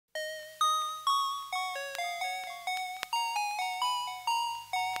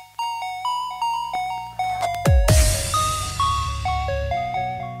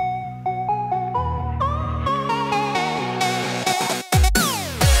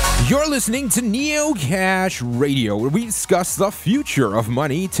You're listening to Neocash Radio, where we discuss the future of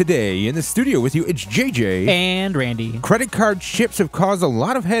money today. In the studio with you, it's JJ. And Randy. Credit card chips have caused a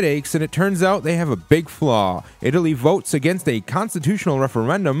lot of headaches, and it turns out they have a big flaw. Italy votes against a constitutional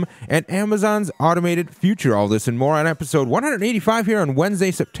referendum, and Amazon's automated future. All this and more on episode 185 here on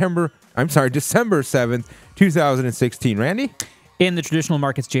Wednesday, December 7th, 2016. Randy? In the traditional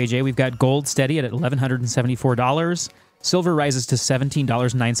markets, JJ, we've got gold steady at $1,174. Silver rises to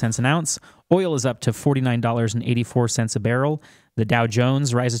 $17.09 an ounce. Oil is up to $49.84 a barrel. The Dow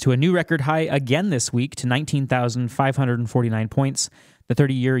Jones rises to a new record high again this week to 19,549 points. The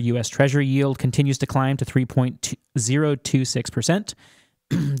 30-year U.S. Treasury yield continues to climb to 3.026%.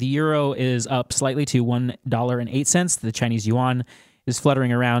 The euro is up slightly to $1.08. The Chinese yuan is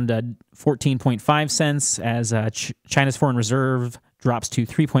fluttering around 14.5 cents as China's foreign reserve drops to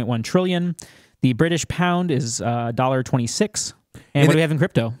 3.1 trillion. The British pound is $1.26. And what do we have in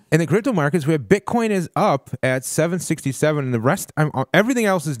crypto? In the crypto markets, we have Bitcoin is up at 767, and the rest, everything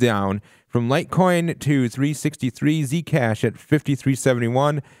else is down, from Litecoin to 363, Zcash at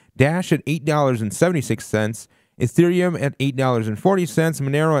 53.71, Dash at $8.76, Ethereum at $8.40,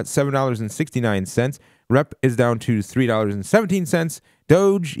 Monero at $7.69, Rep is down to $3.17,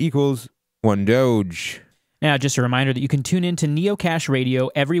 Doge equals 1 Doge. Now, just a reminder that you can tune in to Neocash Radio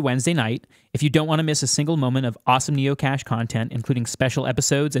every Wednesday night. If you don't want to miss a single moment of awesome Neocash content, including special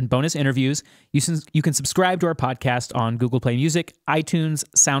episodes and bonus interviews, you can subscribe to our podcast on Google Play Music, iTunes,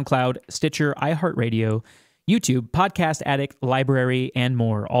 SoundCloud, Stitcher, iHeartRadio, YouTube, Podcast Addict, Library, and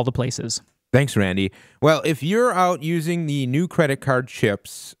more, all the places. Thanks, Randy. Well, if you're out using the new credit card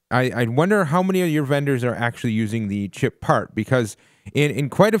chips, I wonder how many of your vendors are actually using the chip part, because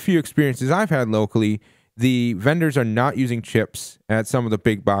in quite a few experiences I've had locally, the vendors are not using chips at some of the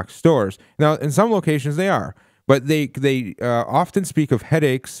big box stores. Now, in some locations they are, but they often speak of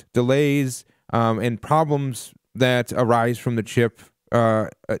headaches, delays, and problems that arise from the chip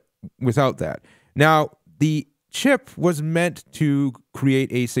without that. Now, the chip was meant to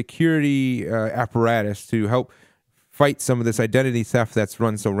create a security apparatus to help fight some of this identity theft that's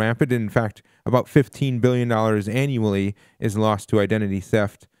run so rampant. In fact, about $15 billion annually is lost to identity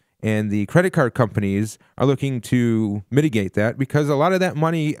theft. And the credit card companies are looking to mitigate that because a lot of that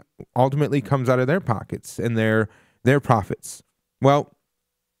money ultimately comes out of their pockets and their profits. Well,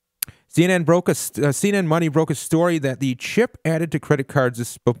 CNN Money broke a story that the chip added to credit cards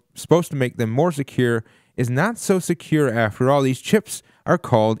is supposed to make them more secure is not so secure after all. These chips are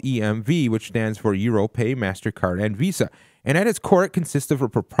called EMV, which stands for EuroPay, MasterCard, and Visa. And at its core, it consists of a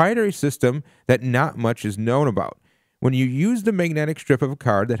proprietary system that not much is known about. When you use the magnetic strip of a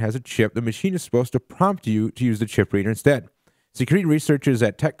card that has a chip, the machine is supposed to prompt you to use the chip reader instead. Security researchers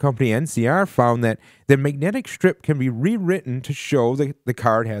at tech company NCR found that the magnetic strip can be rewritten to show that the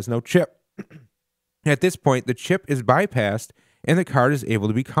card has no chip. At this point, the chip is bypassed and the card is able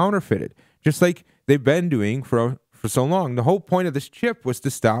to be counterfeited, just like they've been doing for so long. The whole point of this chip was to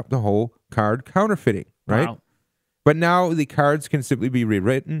stop the whole card counterfeiting, right? Wow. But now the cards can simply be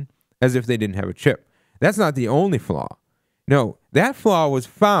rewritten as if they didn't have a chip. That's not the only flaw. No, that flaw was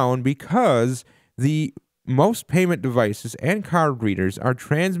found because the most payment devices and card readers are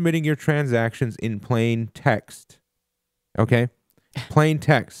transmitting your transactions in plain text. Okay? Plain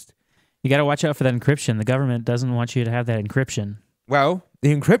text. you got to watch out for that encryption. The government doesn't want you to have that encryption. Well,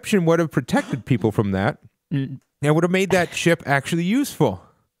 the encryption would have protected people from that. It would have made that chip actually useful.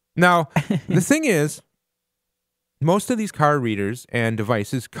 Now, the thing is, most of these card readers and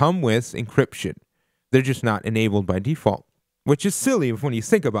devices come with encryption. They're just not enabled by default, which is silly when you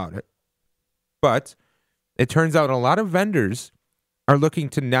think about it. But it turns out a lot of vendors are looking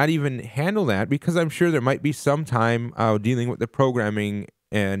to not even handle that because I'm sure there might be some time dealing with the programming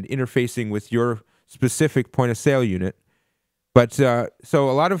and interfacing with your specific point of sale unit. But so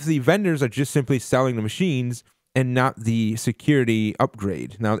a lot of the vendors are just simply selling the machines and not the security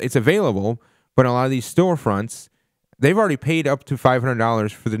upgrade. Now, it's available, but a lot of these storefronts, they've already paid up to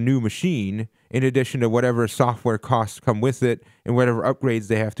 $500 for the new machine, in addition to whatever software costs come with it and whatever upgrades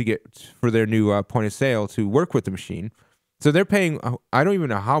they have to get for their new point of sale to work with the machine. So they're paying, I don't even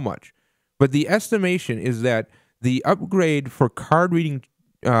know how much, but the estimation is that the upgrade for card reading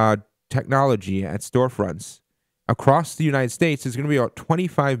technology at storefronts across the United States is going to be about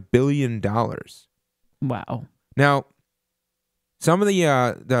 $25 billion. Wow. Now, some of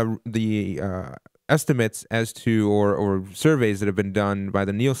the estimates as to or surveys that have been done by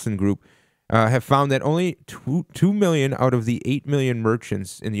the Nielsen Group have found that only 2 million out of the 8 million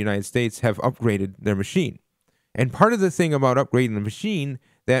merchants in the United States have upgraded their machine. And part of the thing about upgrading the machine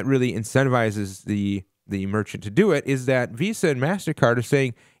that really incentivizes the the merchant to do it is that Visa and MasterCard are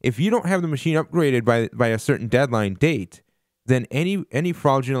saying if you don't have the machine upgraded by a certain deadline date, then any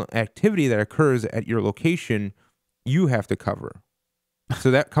fraudulent activity that occurs at your location, you have to cover.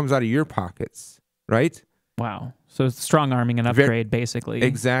 So that comes out of your pockets, right? Wow. So it's strong arming an upgrade, basically.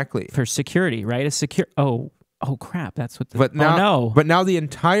 Exactly. For security, right? A secure. Oh crap! That's what. But now, no. now the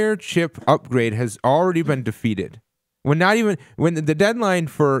entire chip upgrade has already been defeated. When the deadline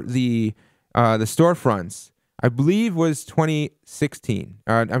for the storefronts, I believe, was 2016.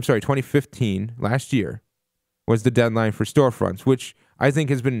 2015, last year, was the deadline for storefronts, which I think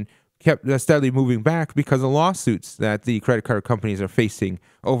has been kept steadily moving back because of lawsuits that the credit card companies are facing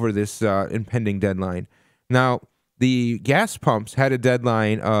over this impending deadline. Now, the gas pumps had a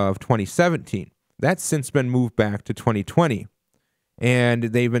deadline of 2017. That's since been moved back to 2020. And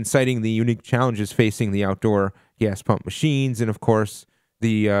they've been citing the unique challenges facing the outdoor gas pump machines. And of course,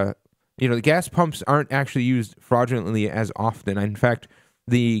 the gas pumps aren't actually used fraudulently as often. In fact,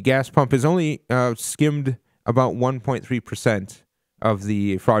 the gas pump is only skimmed about 1.3% of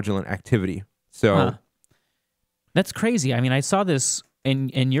the fraudulent activity. So that's crazy. I mean, I saw this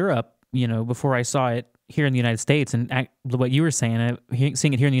in Europe, before I saw it here in the United States, and what you were saying,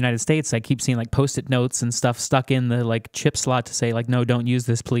 seeing it here in the United States, I keep seeing like Post-it notes and stuff stuck in the like chip slot to say like, no, don't use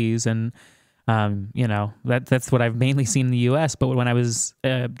this, please. And that's what I've mainly seen in the U.S. But when I was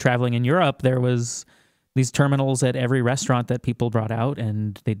traveling in Europe, there was these terminals at every restaurant that people brought out,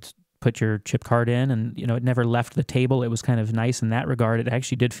 and they'd put your chip card in, and it never left the table. It was kind of nice in that regard. It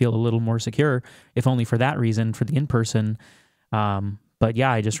actually did feel a little more secure, if only for that reason, for the in-person. But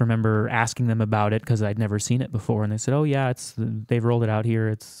yeah, I just remember asking them about it because I'd never seen it before, and they said, "Oh yeah, they've rolled it out here.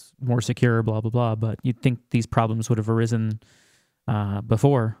 It's more secure, blah blah blah." But you'd think these problems would have arisen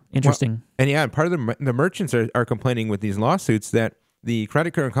before. Interesting. Well, and part of the merchants are complaining with these lawsuits that the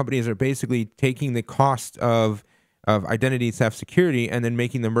credit card companies are basically taking the cost of identity theft security and then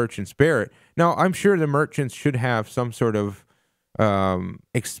making the merchants bear it. Now, I'm sure the merchants should have some sort of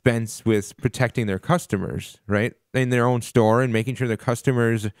expense with protecting their customers, right, in their own store and making sure their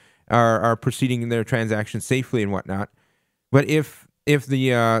customers are proceeding in their transactions safely and whatnot. But if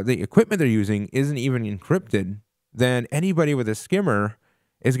the equipment they're using isn't even encrypted, then anybody with a skimmer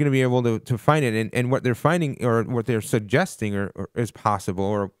is going to be able to find it. And what they're finding, or what they're suggesting or is possible,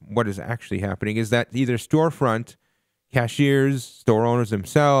 or what is actually happening, is that either storefront cashiers, store owners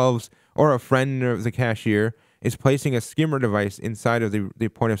themselves, or a friend of the cashier is placing a skimmer device inside of the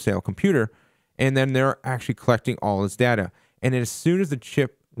point of sale computer, and then they're actually collecting all this data. And as soon as the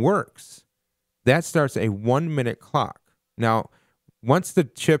chip works, that starts a 1-minute clock. Now, once the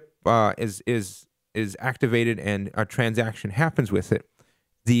chip is activated and a transaction happens with it,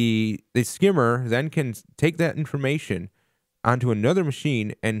 the skimmer then can take that information onto another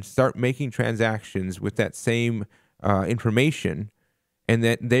machine and start making transactions with that same information, and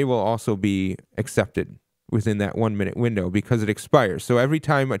that they will also be accepted within that 1-minute window because it expires. So every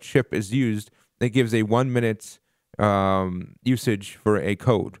time a chip is used, it gives a 1-minute usage for a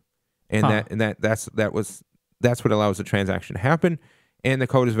code, and that's what allows the transaction to happen. And the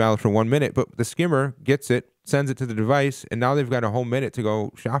code is valid for 1 minute, but the skimmer gets it, sends it to the device, and now they've got a whole minute to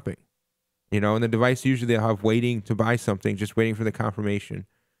go shopping. And the device usually they'll have waiting to buy something, just waiting for the confirmation,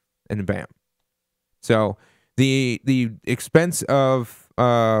 and then bam. So the expense of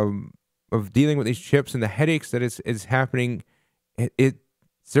dealing with these chips and the headaches that is happening, it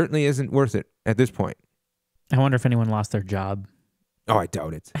certainly isn't worth it at this point. I wonder if anyone lost their job. Oh, I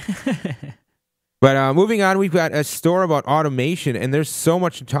doubt it. But moving on, we've got a store about automation, and there's so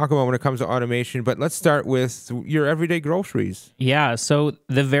much to talk about when it comes to automation. But let's start with your everyday groceries. Yeah, so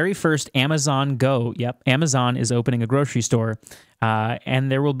the very first Amazon Go, Amazon is opening a grocery store,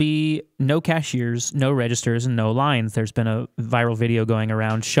 and there will be no cashiers, no registers, and no lines. There's been a viral video going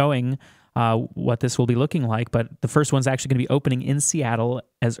around showing what this will be looking like, but the first one's actually going to be opening in Seattle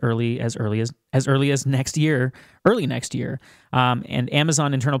as early as next year, early next year. And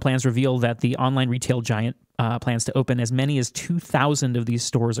Amazon internal plans reveal that the online retail giant plans to open as many as 2,000 of these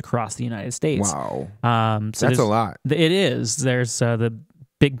stores across the United States. Wow, so that's a lot. It is. There's the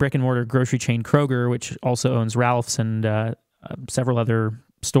big brick and mortar grocery chain Kroger, which also owns Ralph's and several other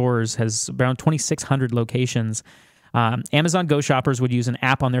stores, has around 2,600 locations. Amazon Go shoppers would use an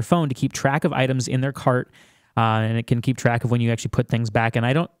app on their phone to keep track of items in their cart, and it can keep track of when you actually put things back. And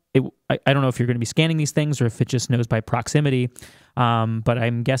I don't know if you're going to be scanning these things or if it just knows by proximity, but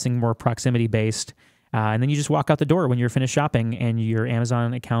I'm guessing more proximity based. And then you just walk out the door when you're finished shopping, and your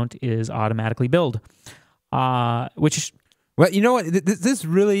Amazon account is automatically billed. Which, well, you know what? This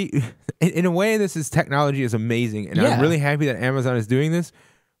really, in a way, technology is amazing, and I'm really happy that Amazon is doing this.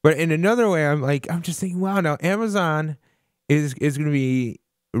 But in another way, I'm just thinking, wow, now Amazon is going to be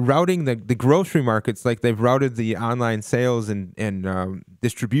routing the grocery markets like they've routed the online sales and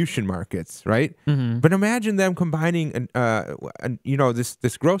distribution markets, right? Mm-hmm. But imagine them combining,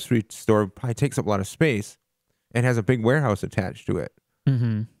 this grocery store probably takes up a lot of space and has a big warehouse attached to it.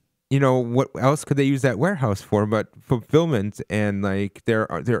 Mm-hmm. What else could they use that warehouse for but fulfillment and like their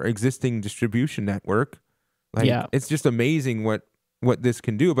existing distribution network? Like, Yeah. it's just amazing what this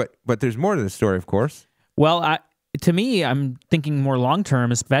can do. But there's more to the story, of course. Well, to me, I'm thinking more long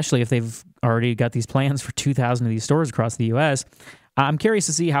term, especially if they've already got these plans for 2,000 of these stores across the U.S. I'm curious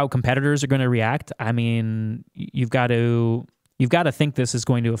to see how competitors are going to react. I mean, you've got to think this is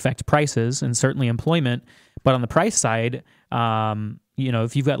going to affect prices and certainly employment. But on the price side,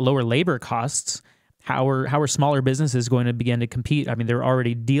 if you've got lower labor costs, how are smaller businesses going to begin to compete? I mean, they're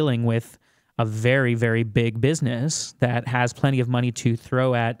already dealing with a very, very big business that has plenty of money to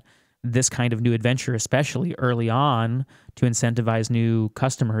throw at this kind of new adventure, especially early on, to incentivize new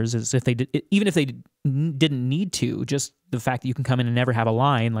customers. As if they did, even if they didn't need to, just the fact that you can come in and never have a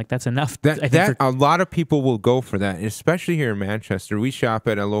line, like that's enough. A lot of people will go for that, especially here in Manchester. We shop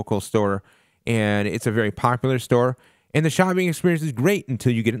at a local store, and it's a very popular store. And the shopping experience is great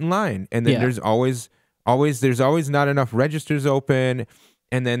until you get in line, and then there's always not enough registers open,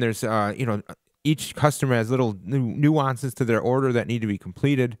 and then there's each customer has little nuances to their order that need to be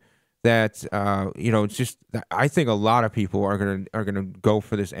completed. That it's just, I think a lot of people are gonna go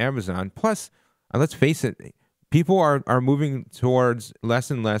for this Amazon. Plus, let's face it, people are moving towards less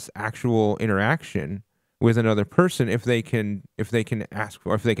and less actual interaction with another person if they can ask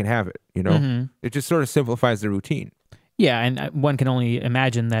for, if they can have it. Mm-hmm. It just sort of simplifies the routine. Yeah, and one can only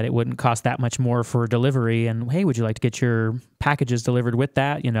imagine that it wouldn't cost that much more for delivery. And hey, would you like to get your packages delivered with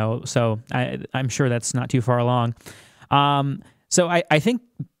that? So I'm sure that's not too far along. So I think,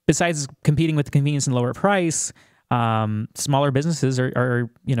 besides competing with the convenience and lower price, smaller businesses are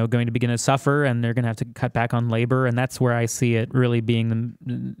going to begin to suffer, and they're going to have to cut back on labor, and that's where I see it really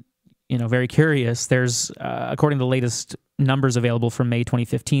being very curious. There's according to the latest numbers available from May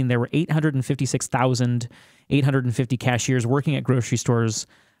 2015, there were 856,850 cashiers working at grocery stores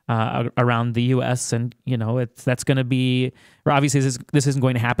around the U.S. And that's going to be, obviously this isn't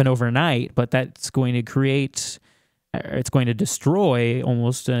going to happen overnight, but that's going to create. It's going to destroy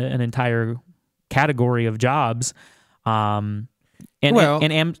almost an entire category of jobs. Sure,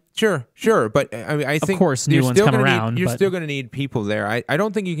 but I mean, I think of course new ones come around. You're still going to need people there. I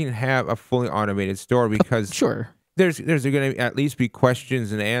don't think you can have a fully automated store because sure, there's going to at least be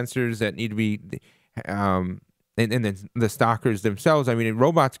questions and answers that need to be, and then the stockers themselves. I mean,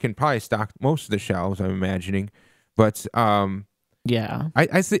 robots can probably stock most of the shelves, I'm imagining, but yeah,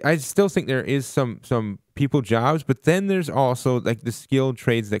 I still think there is some people jobs, but then there's also like the skilled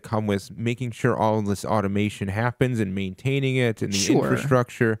trades that come with making sure all of this automation happens and maintaining it and the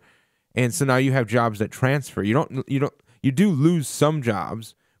infrastructure. And so now you have jobs that transfer. You do lose some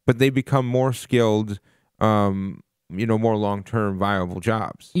jobs, but they become more skilled, more long-term viable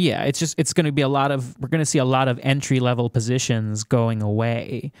jobs. Yeah, it's going to be we're going to see a lot of entry-level positions going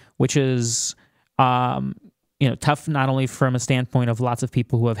away, which is tough not only from a standpoint of lots of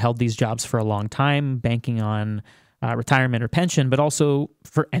people who have held these jobs for a long time, banking on retirement or pension, but also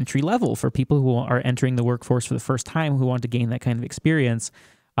for entry level, for people who are entering the workforce for the first time, who want to gain that kind of experience.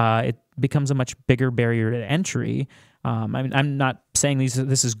 It becomes a much bigger barrier to entry. I'm not saying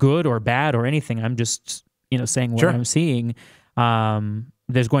this is good or bad or anything. I'm just saying what I'm seeing.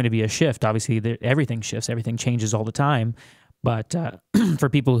 There's going to be a shift. Obviously, everything shifts. Everything changes all the time. But for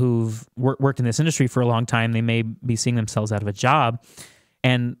people who've worked in this industry for a long time, they may be seeing themselves out of a job.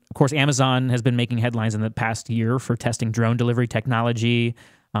 And, of course, Amazon has been making headlines in the past year for testing drone delivery technology,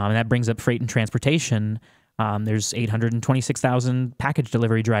 and that brings up freight and transportation. There's 826,000 package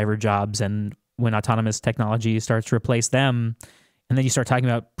delivery driver jobs, and when autonomous technology starts to replace them, and then you start talking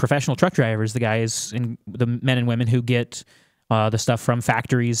about professional truck drivers, the guys, and the men and women who get the stuff from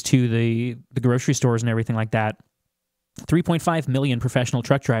factories to the grocery stores and everything like that, 3.5 million professional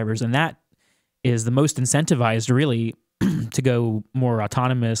truck drivers, and that is the most incentivized, really, to go more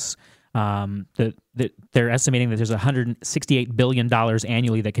autonomous. They're estimating that there's $168 billion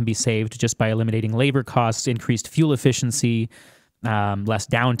annually that can be saved just by eliminating labor costs, increased fuel efficiency, less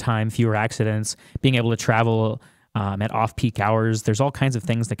downtime, fewer accidents, being able to travel at off-peak hours. There's all kinds of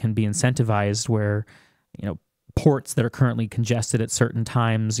things that can be incentivized where, ports that are currently congested at certain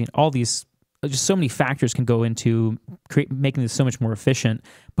times, all these. Just so many factors can go into making this so much more efficient,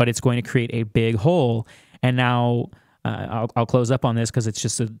 but it's going to create a big hole. And now I'll close up on this because it's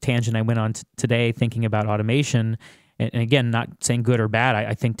just a tangent I went on today thinking about automation. and again, not saying good or bad.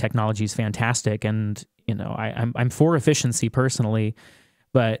 I think technology is fantastic, and I'm for efficiency personally,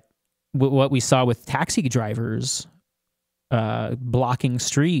 but what we saw with taxi drivers blocking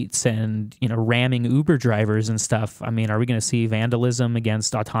streets and ramming Uber drivers and stuff. I mean, are we going to see vandalism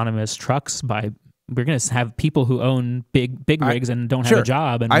against autonomous trucks we're going to have people who own big rigs and don't have a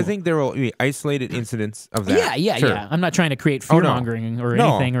job? And I think there will be isolated incidents of that. Yeah. I'm not trying to create fear-mongering or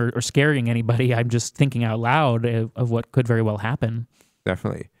anything or scaring anybody. I'm just thinking out loud of what could very well happen.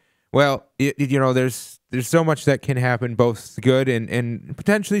 Definitely. Well, there's so much that can happen, both good and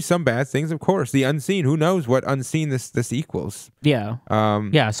potentially some bad things, of course. The unseen, who knows what unseen this equals. Yeah.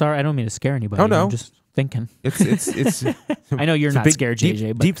 Sorry, I don't mean to scare anybody. Oh, no. I'm just thinking. It's I know you're not scared,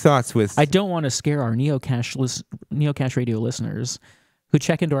 JJ, but deep thoughts with... I don't want to scare our Neocash Radio listeners who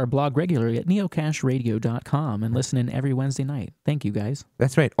check into our blog regularly at neocashradio.com and listen in every Wednesday night. Thank you, guys.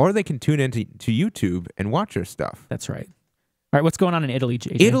 That's right. Or they can tune into YouTube and watch our stuff. That's right. All right, what's going on in Italy,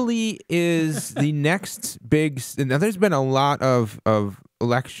 JJ? Italy is the next big... Now, there's been a lot of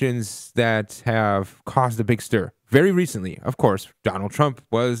elections that have caused a big stir. Very recently, of course, Donald Trump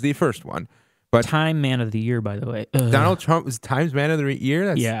was the first one. But Time Man of the Year, by the way. Donald Trump was Times Man of the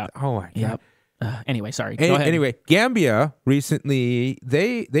Year? Yeah. Oh, my God. Yep. Anyway, sorry. Go ahead. Anyway, Gambia recently,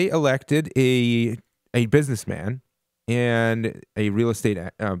 they elected a businessman and a real estate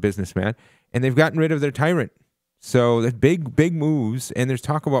businessman, and they've gotten rid of their tyrant. So there's big moves, and there's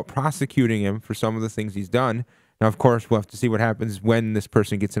talk about prosecuting him for some of the things he's done. Now, of course, we'll have to see what happens when this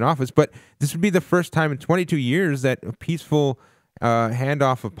person gets in office, but this would be the first time in 22 years that a peaceful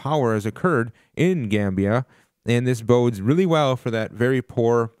handoff of power has occurred in Gambia, and this bodes really well for that very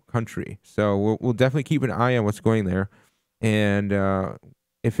poor country. So we'll definitely keep an eye on what's going there, and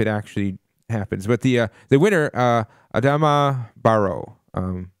if it actually happens. But the winner, Adama Barrow,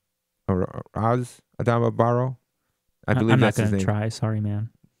 or Adama Barrow, I believe that's his name. I'm not going to try. Sorry, man.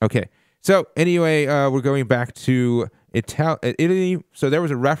 Okay. So anyway, we're going back to Italy. So there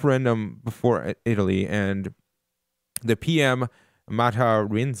was a referendum before Italy, and the PM Matteo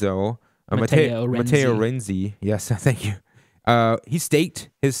Renzi. Yes, thank you. He staked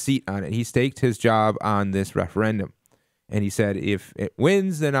his seat on it. He staked his job on this referendum. And he said, if it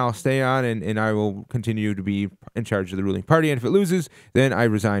wins, then I'll stay on and I will continue to be in charge of the ruling party. And if it loses, then I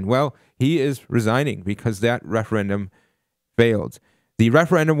resign. Well, he is resigning because that referendum failed. The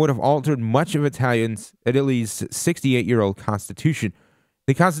referendum would have altered much of Italy's 68-year-old constitution.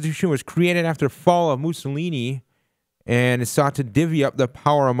 The constitution was created after the fall of Mussolini and it sought to divvy up the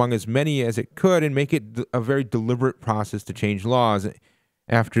power among as many as it could and make it a very deliberate process to change laws.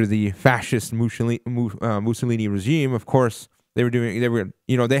 After the fascist Mussolini regime, of course, they had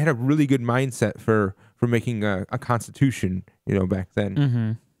a really good mindset for making a constitution, back then.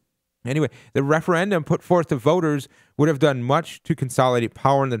 Mm-hmm. Anyway, the referendum put forth to voters would have done much to consolidate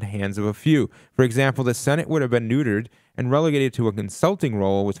power in the hands of a few. For example, the Senate would have been neutered and relegated to a consulting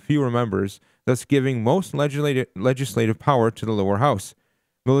role with fewer members, thus giving most legislative power to the lower house.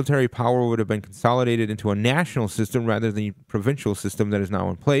 Military power would have been consolidated into a national system rather than the provincial system that is now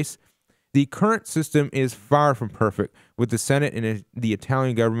in place. The current system is far from perfect, with the Senate and the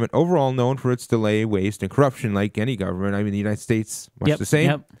Italian government overall known for its delay, waste, and corruption, like any government. I mean, the United States, much the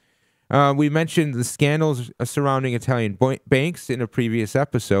same. Yep. We mentioned the scandals surrounding Italian banks in a previous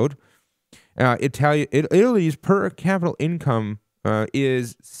episode. Italy's per capita income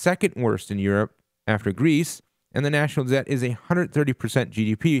is second worst in Europe after Greece, and the national debt is 130%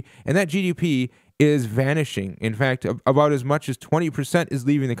 GDP, and that GDP is vanishing. In fact, about as much as 20% is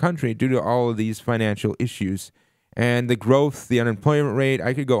leaving the country due to all of these financial issues. And the growth, the unemployment rate,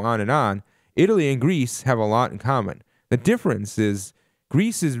 I could go on and on. Italy and Greece have a lot in common. The difference is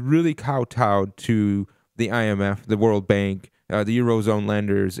Greece is really kowtowed to the IMF, the World Bank, the Eurozone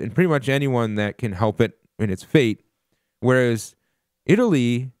lenders, and pretty much anyone that can help it in its fate, whereas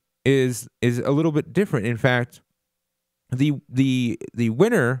Italy is a little bit different. In fact, the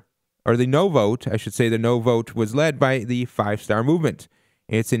winner, or the no vote, I should say, the no vote was led by the 5 Star Movement.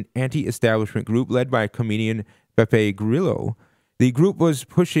 It's an anti-establishment group led by comedian Beppe Grillo. The group was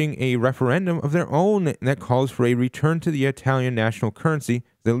pushing a referendum of their own that calls for a return to the Italian national currency,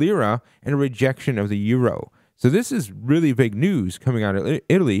 the lira, and a rejection of the euro. So this is really big news coming out of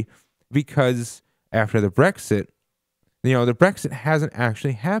Italy, because after the Brexit, the Brexit hasn't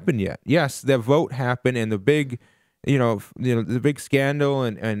actually happened yet. Yes, the vote happened and the big, the big scandal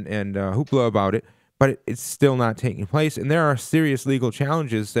and hoopla about it, but it's still not taking place. And there are serious legal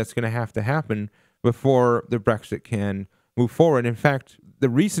challenges that's going to have to happen before the Brexit can move forward. In fact, the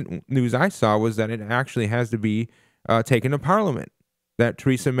recent news I saw was that it actually has to be taken to Parliament, that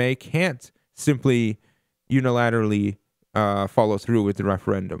Theresa May can't simply, unilaterally follow through with the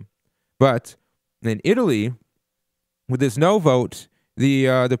referendum. But in Italy, with this no vote,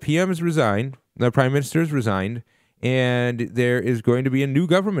 the PM has resigned, the prime minister has resigned, and there is going to be a new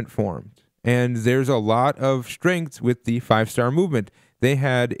government formed. And there's a lot of strength with the five-star movement. They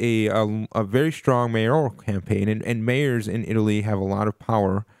had a very strong mayoral campaign, and mayors in Italy have a lot of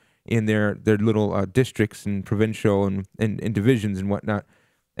power in their little districts and provincial and divisions and whatnot.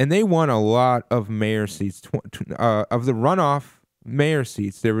 And they won a lot of mayor seats. Of the runoff mayor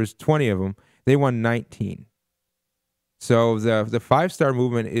seats, there was 20 of them. They won 19. So the five-star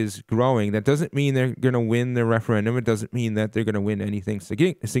movement is growing. That doesn't mean they're going to win the referendum. It doesn't mean that they're going to win anything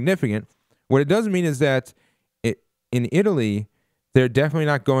significant. What it does mean is that in Italy, they're definitely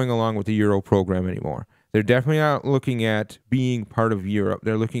not going along with the Euro program anymore. They're definitely not looking at being part of Europe.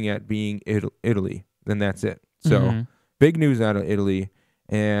 They're looking at being Italy. Then that's it. So big news out of Italy.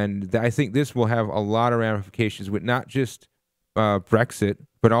 And I think this will have a lot of ramifications with not just Brexit,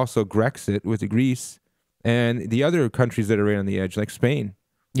 but also Grexit with Greece and the other countries that are right on the edge, like Spain.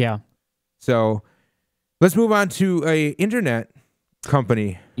 Yeah. So let's move on to a internet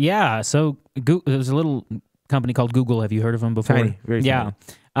company. Yeah. So there's a little company called Google. Have you heard of them before? Tiny, very tiny.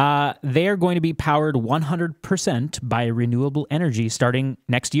 Yeah. They are going to be powered 100% by renewable energy starting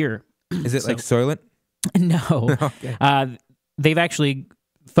next year. Is it like Soylent? No. Okay. They've actually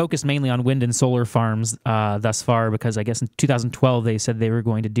focused mainly on wind and solar farms thus far, because I guess in 2012 they said they were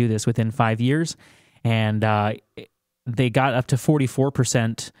going to do this within 5 years, and they got up to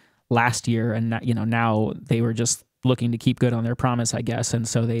 44% last year, and now they were just looking to keep good on their promise, I guess, and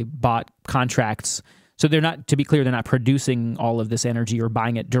so they bought contracts. So they're not, to be clear, they're not producing all of this energy or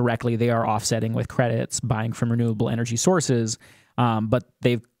buying it directly. They are offsetting with credits, buying from renewable energy sources, but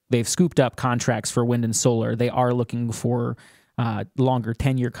they've scooped up contracts for wind and solar. They are looking for longer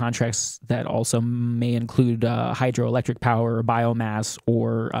 10-year contracts that also may include hydroelectric power or biomass,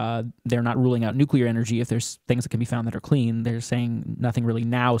 or they're not ruling out nuclear energy if there's things that can be found that are clean. They're saying nothing really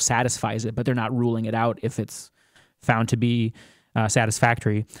now satisfies it, but they're not ruling it out if it's found to be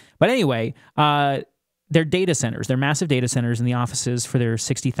satisfactory. But anyway, their data centers, their massive data centers in the offices for their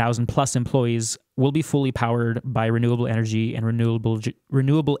 60,000 plus employees will be fully powered by renewable energy and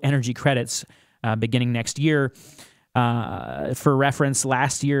renewable energy credits beginning next year. For reference,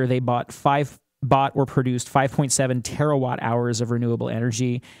 last year they bought or produced 5.7 terawatt hours of renewable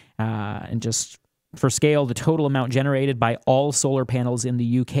energy. And just for scale, the total amount generated by all solar panels in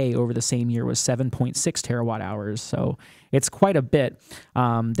the UK over the same year was 7.6 terawatt hours. So it's quite a bit.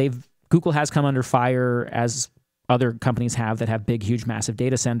 Google has come under fire, as other companies have that have big, huge, massive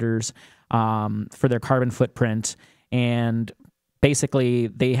data centers, for their carbon footprint. And basically,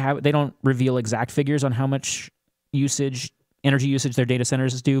 they don't reveal exact figures on how much energy usage their data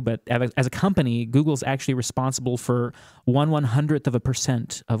centers do, but as a company, Google's actually responsible for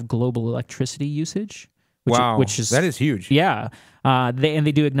 1/100% of global electricity usage. Which is huge. Yeah.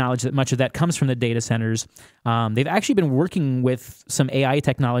 They do acknowledge that much of that comes from the data centers. They've actually been working with some AI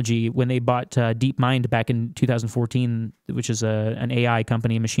technology when they bought DeepMind back in 2014, which is an AI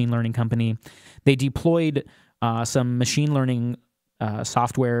company, a machine learning company. They deployed some machine learning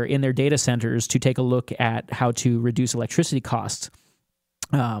software in their data centers to take a look at how to reduce electricity costs.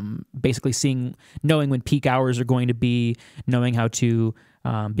 Basically knowing when peak hours are going to be, knowing how to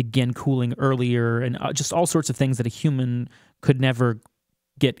begin cooling earlier, and just all sorts of things that a human could never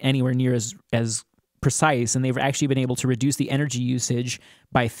get anywhere near as precise. And they've actually been able to reduce the energy usage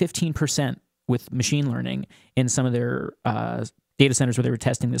by 15% with machine learning in some of their data centers where they were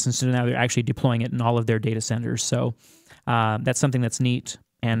testing this. And so now they're actually deploying it in all of their data centers. So that's something that's neat.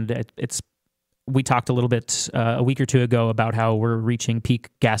 And we talked a little bit a week or two ago about how we're reaching peak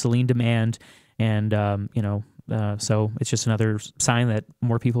gasoline demand, and so it's just another sign that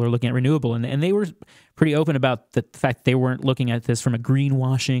more people are looking at renewable. And they were pretty open about the fact they weren't looking at this from a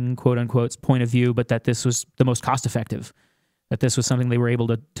greenwashing, quote unquote, point of view, but that this was the most cost effective, that this was something they were able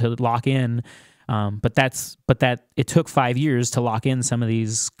to lock in. But that it took 5 years to lock in some of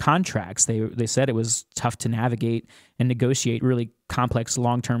these contracts. They said it was tough to navigate and negotiate really complex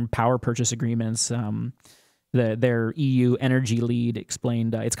long-term power purchase agreements. Their EU energy lead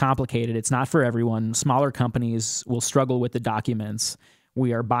explained it's complicated. It's not for everyone. Smaller companies will struggle with the documents.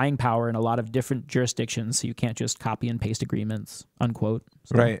 We are buying power in a lot of different jurisdictions, so you can't just copy and paste agreements, unquote.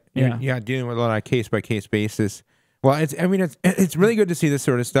 So, right. Yeah. Dealing with a lot of case-by-case basis. Well, it's really good to see this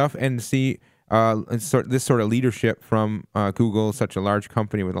sort of stuff and see this sort of leadership from Google, such a large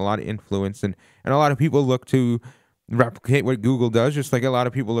company with a lot of influence, and a lot of people look to replicate what Google does, just like a lot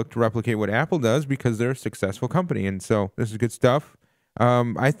of people look to replicate what Apple does because they're a successful company. And so this is good stuff.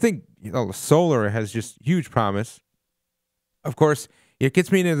 I think solar has just huge promise. Of course, it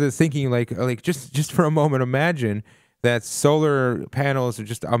gets me into the thinking like just for a moment, imagine that solar panels are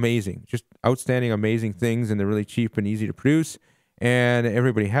just amazing, just outstanding, amazing things, and they're really cheap and easy to produce, and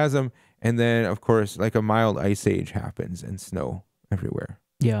everybody has them. And then, of course, like a mild ice age happens and snow everywhere.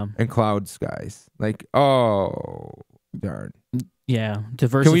 Yeah. And cloud skies. Like, oh, darn. Yeah.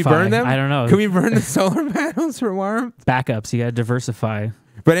 Diversify. Can we burn them? I don't know. Can we burn the solar panels for warmth? Backups. You got to diversify.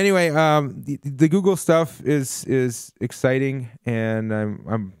 But anyway, the Google stuff is exciting, and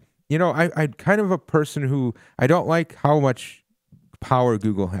I'm kind of a person who I don't like how much power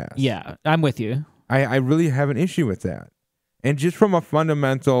Google has. Yeah, I'm with you. I really have an issue with that. And just from a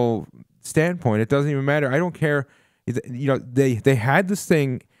fundamental standpoint, it doesn't even matter. I don't care. They had this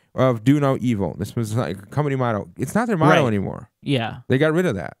thing of do no evil. This was like a company motto. It's not their motto anymore. Yeah. They got rid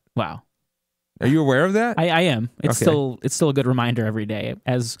of that. Wow. Are you aware of that? I am. It's still a good reminder every day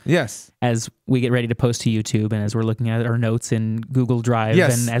as we get ready to post to YouTube, and as we're looking at our notes in Google Drive,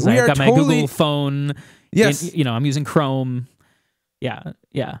 and as I've got my Google phone. Yes. I'm using Chrome. Yeah.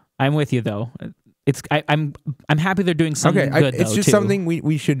 I'm with you though. I'm happy they're doing something good. It's just too. something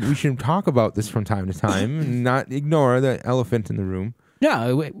we should talk about this from time to time, and not ignore the elephant in the room.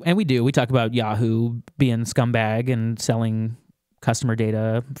 No, and we do. We talk about Yahoo being scumbag and selling customer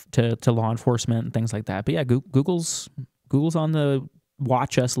data to law enforcement and things like that. But yeah, Google's on the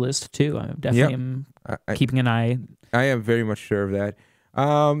watch us list too. I definitely am keeping an eye. I am very much sure of that.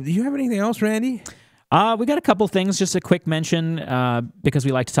 Do you have anything else, Randy? We got a couple things, just a quick mention, because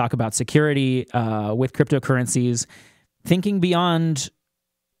we like to talk about security with cryptocurrencies, thinking beyond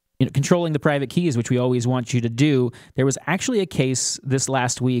controlling the private keys, which we always want you to do. There was actually a case this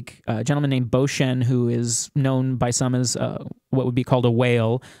last week, a gentleman named Bo Shen, who is known by some as what would be called a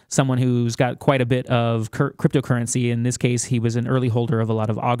whale, someone who's got quite a bit of cryptocurrency. In this case, he was an early holder of a lot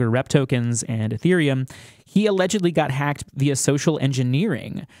of Augur Rep tokens and Ethereum. He allegedly got hacked via social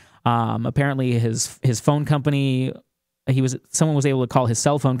engineering. Apparently, his phone company, someone was able to call his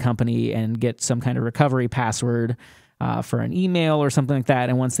cell phone company and get some kind of recovery password for an email or something like that.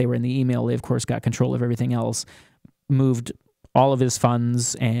 And once they were in the email, they of course got control of everything else, moved all of his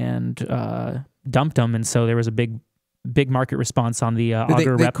funds and dumped them. And so there was a big market response on the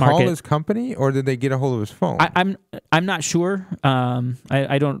Augur Rep market. Did they call his company, or did they get a hold of his phone? I'm not sure.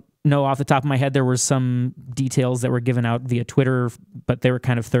 I don't know off the top of my head. There were some details that were given out via Twitter, but they were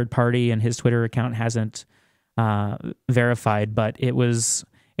kind of third party, and his Twitter account hasn't verified. But it looks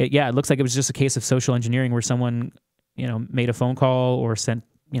like it was just a case of social engineering where someone made a phone call or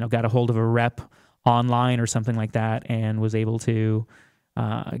got a hold of a rep online or something like that, and was able to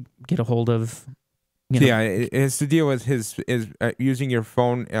get a hold of. It's to deal with his using your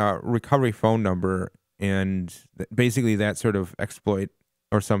phone recovery phone number, and basically that sort of exploit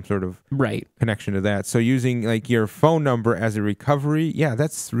or some sort of connection to that. So using like your phone number as a recovery,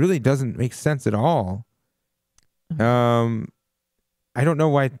 that's really doesn't make sense at all. I don't know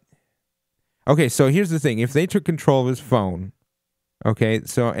why. Okay, so here's the thing. If they took control of his phone,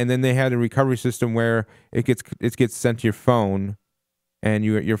 and then they had a recovery system where it gets sent to your phone, and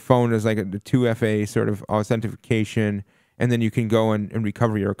your phone is like a 2FA sort of authentication, and then you can go and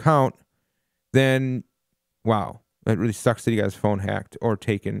recover your account, then, wow, it really sucks that he got his phone hacked or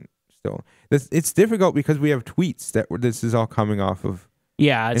taken still. It's difficult because we have tweets that this is all coming off of.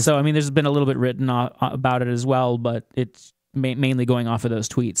 Yeah, so, there's been a little bit written about it as well, but it's mainly going off of those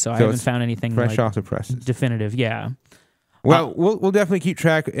tweets, so I haven't found anything fresh off the presses. Definitive. Yeah. Well, we'll definitely keep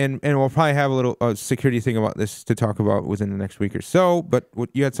track, and we'll probably have a little security thing about this to talk about within the next week or so. But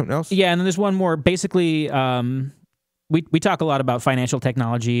you had something else? Yeah, and then there's one more. Basically, we talk a lot about financial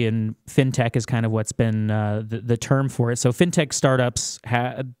technology, and fintech is kind of what's been the term for it. So fintech startups,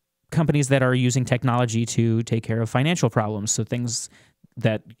 companies that are using technology to take care of financial problems. So things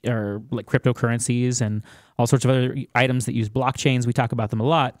that are like cryptocurrencies and all sorts of other items that use blockchains. We talk about them a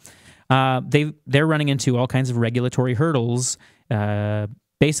lot. They're running into all kinds of regulatory hurdles,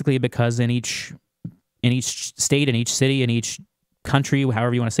 basically because in each state, in each city, in each country,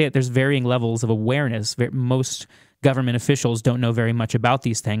 however you want to say it, there's varying levels of awareness. Most government officials don't know very much about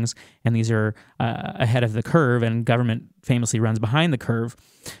these things, and these are ahead of the curve, and government famously runs behind the curve.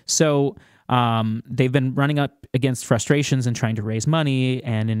 So they've been running up against frustrations in trying to raise money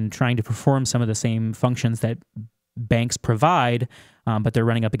and in trying to perform some of the same functions that banks provide, but they're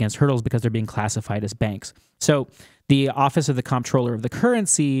running up against hurdles because they're being classified as banks. So the Office of the Comptroller of the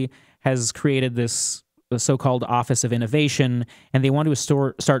Currency has created the so-called Office of Innovation, and they want to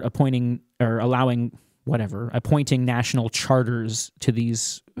start appointing or allowing appointing national charters to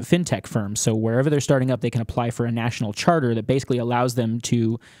these fintech firms. So wherever they're starting up, they can apply for a national charter that basically allows them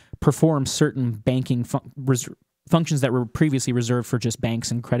to perform certain banking functions that were previously reserved for just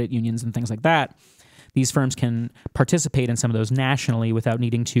banks and credit unions and things like that. These firms can participate in some of those nationally without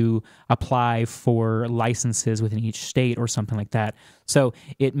needing to apply for licenses within each state or something like that. So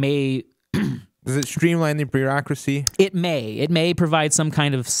it may... Does it streamline the bureaucracy? It may. It may provide some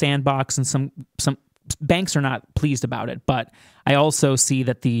kind of sandbox, and some banks are not pleased about it. But I also see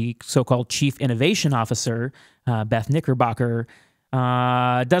that the so-called Chief Innovation Officer, Beth Knickerbocker,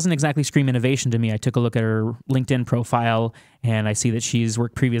 doesn't exactly scream innovation to me. I took a look at her LinkedIn profile, and I see that she's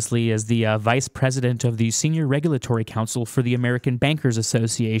worked previously as the Vice President of the Senior Regulatory Council for the American Bankers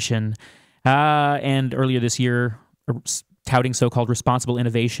Association, and earlier this year, touting so-called responsible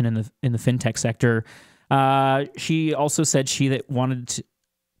innovation in the fintech sector. She also said that wanted to,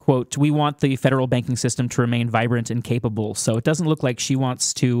 quote, "We want the federal banking system to remain vibrant and capable." So it doesn't look like she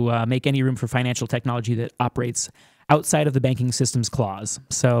wants to make any room for financial technology that operates outside of the banking system's clause.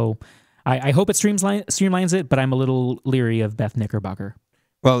 So I hope it streamlines it, but I'm a little leery of Beth Knickerbocker.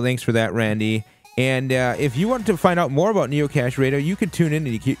 Well, thanks for that, Randy. And if you want to find out more about Neocash Radio, you can tune in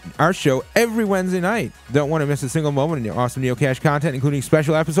to our show every Wednesday night. Don't want to miss a single moment of your awesome Neocash content, including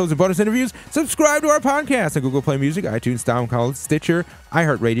special episodes and bonus interviews? Subscribe to our podcast on Google Play Music, iTunes, SoundCloud, Stitcher,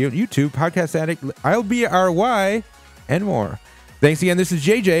 iHeartRadio, YouTube, Podcast Addict, ILBRY, and more. Thanks again. This is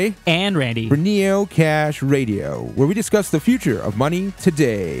JJ and Randy for Neocash Radio, where we discuss the future of money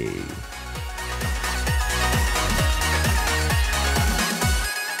today.